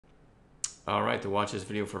All right, to watch this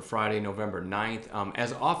video for Friday, November 9th.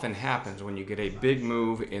 As often happens when you get a big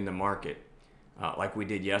move in the market, like we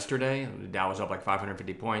did yesterday, the Dow was up like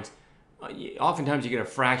 550 points. Oftentimes you get a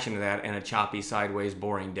fraction of that in a choppy, sideways,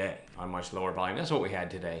 boring day on much lower volume. That's what we had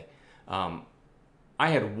today. I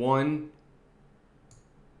had one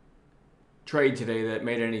trade today that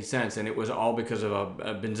made any sense, and it was all because of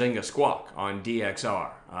a Benzinga squawk on DXR.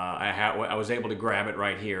 I was able to grab it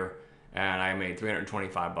right here, and I made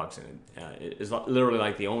 325 bucks in it. It's literally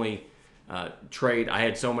like the only trade. I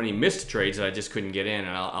had so many missed trades that I just couldn't get in, and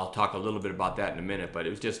I'll talk a little bit about that in a minute. But it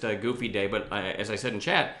was just a goofy day. But as I said in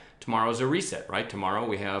chat, tomorrow's a reset, right? Tomorrow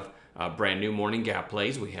we have brand new morning gap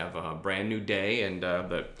plays. We have a brand new day, and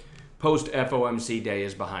the post FOMC day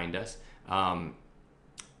is behind us.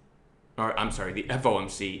 Or I'm sorry, the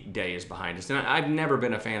FOMC day is behind us. And I've never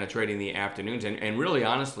been a fan of trading the afternoons. And really,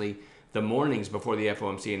 honestly, the mornings before the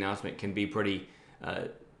FOMC announcement can be pretty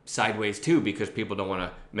sideways too, because people don't want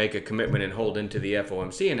to make a commitment and hold into the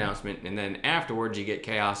FOMC announcement. And then afterwards, you get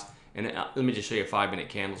chaos. And let me just show you 5-minute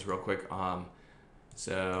candles real quick.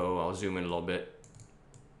 So I'll zoom in a little bit.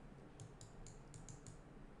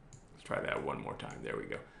 Let's try that one more time. There we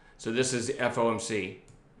go. So this is FOMC.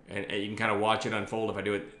 And you can kind of watch it unfold if I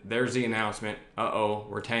do it. There's the announcement. Uh-oh,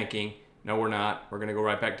 we're tanking. No, we're not. We're going to go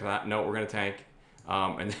right back to that. No, we're going to tank.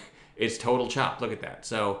 And it's total chop. Look at that.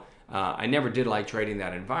 So I never did like trading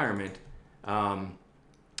that environment.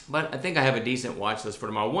 But I think I have a decent watch list for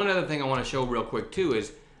tomorrow. One other thing I want to show real quick, too,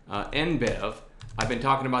 is NBEV. I've been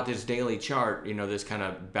talking about this daily chart, you know, this kind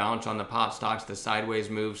of bounce on the pot stocks, the sideways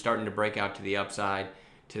move, starting to break out to the upside.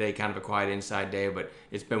 Today, kind of a quiet inside day, but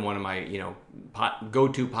it's been one of my,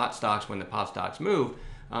 go-to pot stocks when the pot stocks move.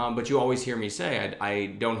 But you always hear me say I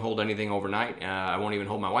don't hold anything overnight. I won't even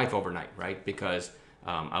hold my wife overnight, right? Because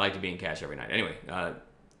I like to be in cash every night. Anyway,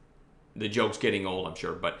 the joke's getting old, I'm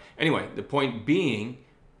sure. But anyway, the point being,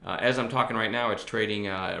 as I'm talking right now, it's trading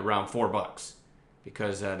around $4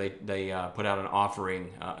 because they put out an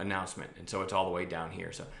offering announcement, and so it's all the way down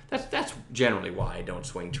here. So that's generally why I don't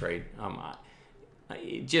swing trade.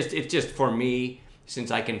 It's just for me,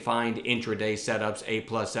 since I can find intraday setups, A+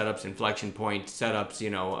 setups, inflection point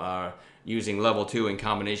setups, using level 2 in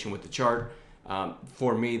combination with the chart.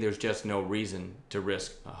 For me, there's just no reason to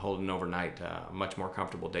risk holding overnight. Much more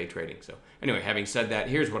comfortable day trading. So anyway, having said that,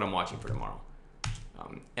 here's what I'm watching for tomorrow.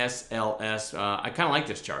 SLS, I kind of like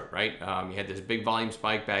this chart, right? You had this big volume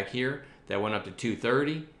spike back here that went up to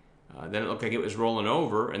 230. Then it looked like it was rolling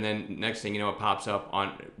over, and then next thing you know, it pops up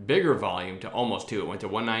on bigger volume to almost 2. It went to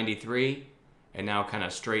 193, and now kind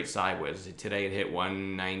of straight sideways. Today it hit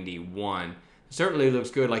 191. Certainly looks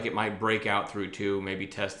good, like it might break out through 2, maybe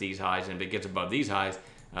test these highs, and if it gets above these highs,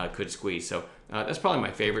 could squeeze. So that's probably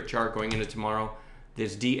my favorite chart going into tomorrow.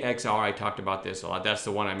 This DXR, I talked about this a lot. That's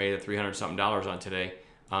the one I made $300-something on today.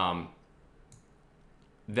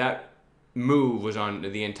 That move was on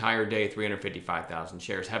the entire day, 355,000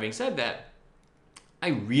 shares. Having said that, I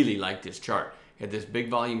really like this chart. It had this big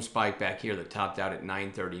volume spike back here that topped out at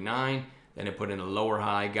 939. Then it put in a lower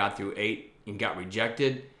high, got through 8 and got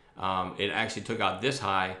rejected. It actually took out this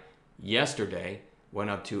high yesterday, went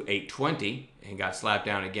up to 820 and got slapped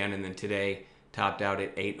down again, and then today topped out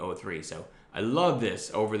at 803. So I love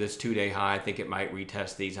this over this 2-day high. I think it might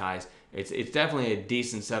retest these highs. It's definitely a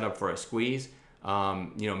decent setup for a squeeze.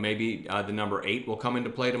 Maybe the number 8 will come into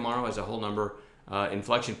play tomorrow as a whole number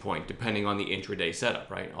inflection point, depending on the intraday setup,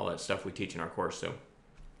 right? All that stuff we teach in our course. So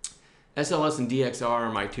SLS and DXR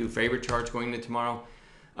are my 2 favorite charts going into tomorrow.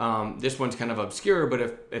 This one's kind of obscure, but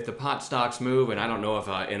if the pot stocks move, and I don't know if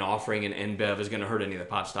an offering in NBEV is going to hurt any of the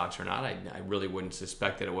pot stocks or not. I really wouldn't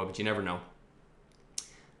suspect that it will, but you never know.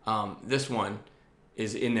 This one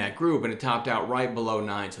is in that group, and it topped out right below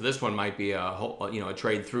 9. So this one might be a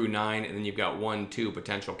trade through 9, and then you've got 1, 2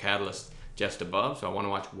 potential catalysts just above. So I want to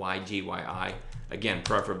watch YGYI again,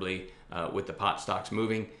 preferably with the pot stocks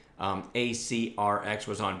moving. ACRX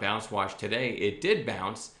was on bounce watch today. It did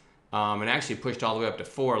bounce and actually pushed all the way up to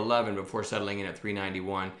 411 before settling in at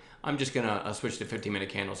 391. I'm just gonna switch to 15-minute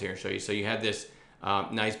candles here and show you. So you had this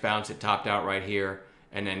nice bounce. It topped out right here,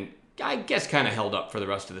 and then I guess kind of held up for the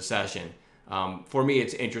rest of the session. For me,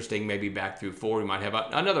 it's interesting, maybe back through 4. We might have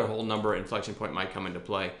another whole number inflection point might come into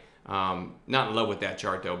play. Not in love with that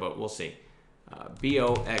chart, though, but we'll see.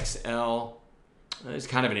 BOXL, it's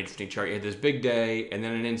kind of an interesting chart. You had this big day, and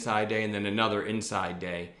then an inside day, and then another inside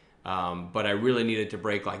day. But I really needed to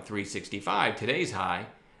break like 365, today's high.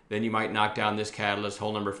 Then you might knock down this catalyst.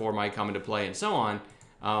 Hole number 4 might come into play, and so on.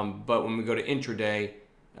 But when we go to intraday,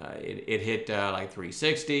 it hit like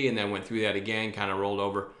 360, and then went through that again, kind of rolled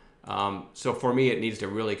over. So for me, it needs to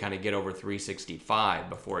really kind of get over 365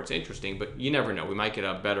 before it's interesting, but you never know. We might get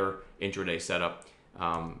a better intraday setup,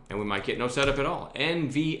 and we might get no setup at all.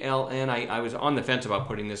 NVLN, I was on the fence about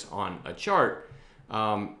putting this on a chart,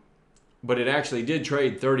 but it actually did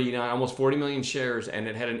trade 39, almost 40 million shares, and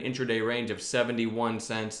it had an intraday range of 71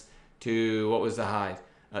 cents to, what was the high?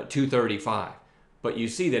 235. But you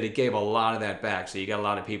see that it gave a lot of that back, so you got a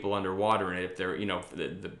lot of people underwater in it. If they're,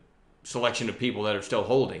 the selection of people that are still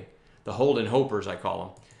holding, the hold and hopers, I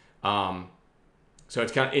call them. So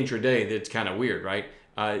it's kind of intraday. That's kind of weird, right?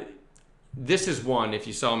 This is one. If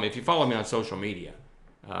you follow me on social media,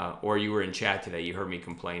 or you were in chat today, you heard me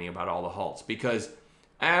complaining about all the halts, because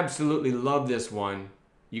I absolutely love this one.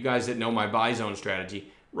 You guys that know my buy zone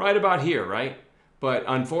strategy, right about here, right? But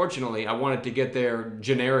unfortunately, I wanted to get there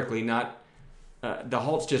generically, not. The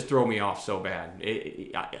halts just throw me off so bad.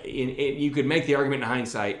 You could make the argument in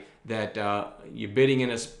hindsight that you're bidding in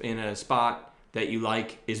a spot that you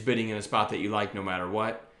like is bidding in a spot that you like no matter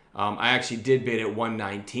what. I actually did bid at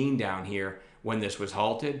 119 down here when this was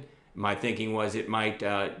halted. My thinking was it might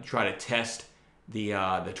try to test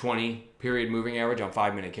the 20 period moving average on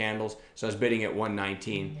 5-minute candles. So I was bidding at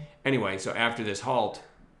 119. Anyway, so after this halt,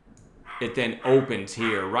 it then opens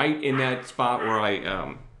here, right in that spot where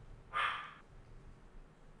I...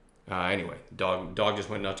 anyway, dog just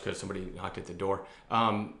went nuts because somebody knocked at the door.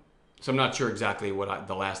 So I'm not sure exactly what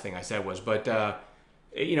the last thing I said was, but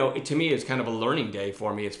to me, it's kind of a learning day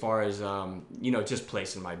for me as far as just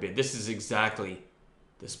placing my bid. This is exactly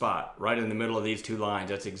the spot right in the middle of these two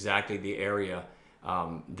lines. That's exactly the area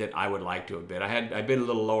that I would like to have bid. I bid a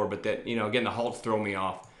little lower, but that again, the halts throw me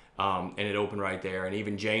off, and it opened right there. And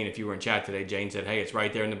even Jane, if you were in chat today, Jane said, "Hey, it's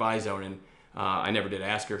right there in the buy zone." And I never did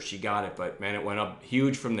ask her if she got it, but man, it went up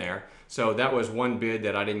huge from there. So that was one bid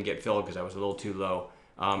that I didn't get filled because I was a little too low.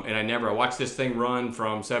 And I watched this thing run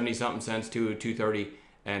from 70-something cents to 230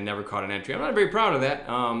 and never caught an entry. I'm not very proud of that.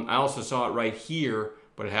 I also saw it right here,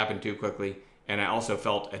 but it happened too quickly. And I also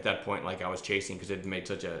felt at that point like I was chasing because it made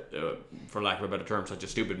such a, for lack of a better term, such a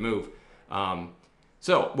stupid move.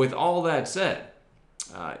 So with all that said,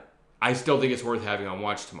 I still think it's worth having on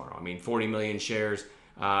watch tomorrow. I mean, 40 million shares.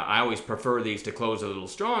 I always prefer these to close a little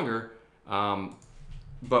stronger,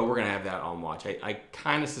 but we're going to have that on watch. I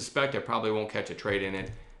kind of suspect I probably won't catch a trade in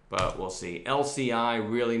it, but we'll see. LCI,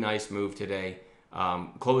 really nice move today,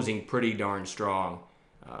 closing pretty darn strong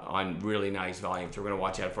on really nice volume. So we're going to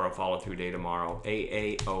watch that for a follow-through day tomorrow.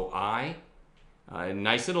 AAOI, a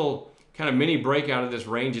nice little kind of mini breakout of this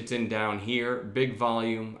range it's in down here. Big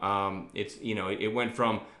volume. It went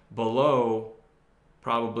from below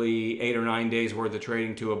probably 8 or 9 days worth of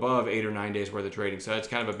trading to above 8 or 9 days worth of trading. So that's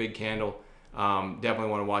kind of a big candle. Definitely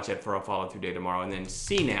want to watch that for a follow-through day tomorrow. And then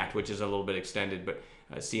CNAT, which is a little bit extended, but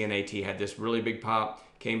CNAT had this really big pop,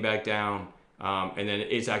 came back down, and then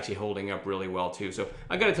it's actually holding up really well too. So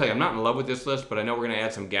I got to tell you, I'm not in love with this list, but I know we're going to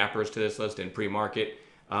add some gappers to this list in pre-market.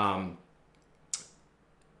 And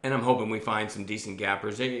I'm hoping we find some decent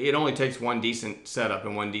gappers. It only takes one decent setup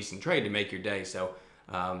and one decent trade to make your day. So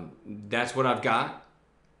that's what I've got.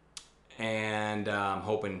 And I'm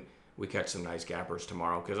hoping we catch some nice gappers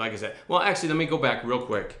tomorrow. Because like I said, well, actually, let me go back real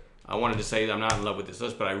quick. I wanted to say that I'm not in love with this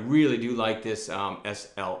list, but I really do like this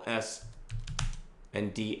SLS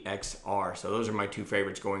and DXR. So those are my two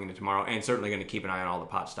favorites going into tomorrow. And certainly going to keep an eye on all the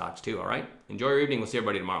pot stocks too, all right? Enjoy your evening. We'll see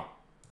everybody tomorrow.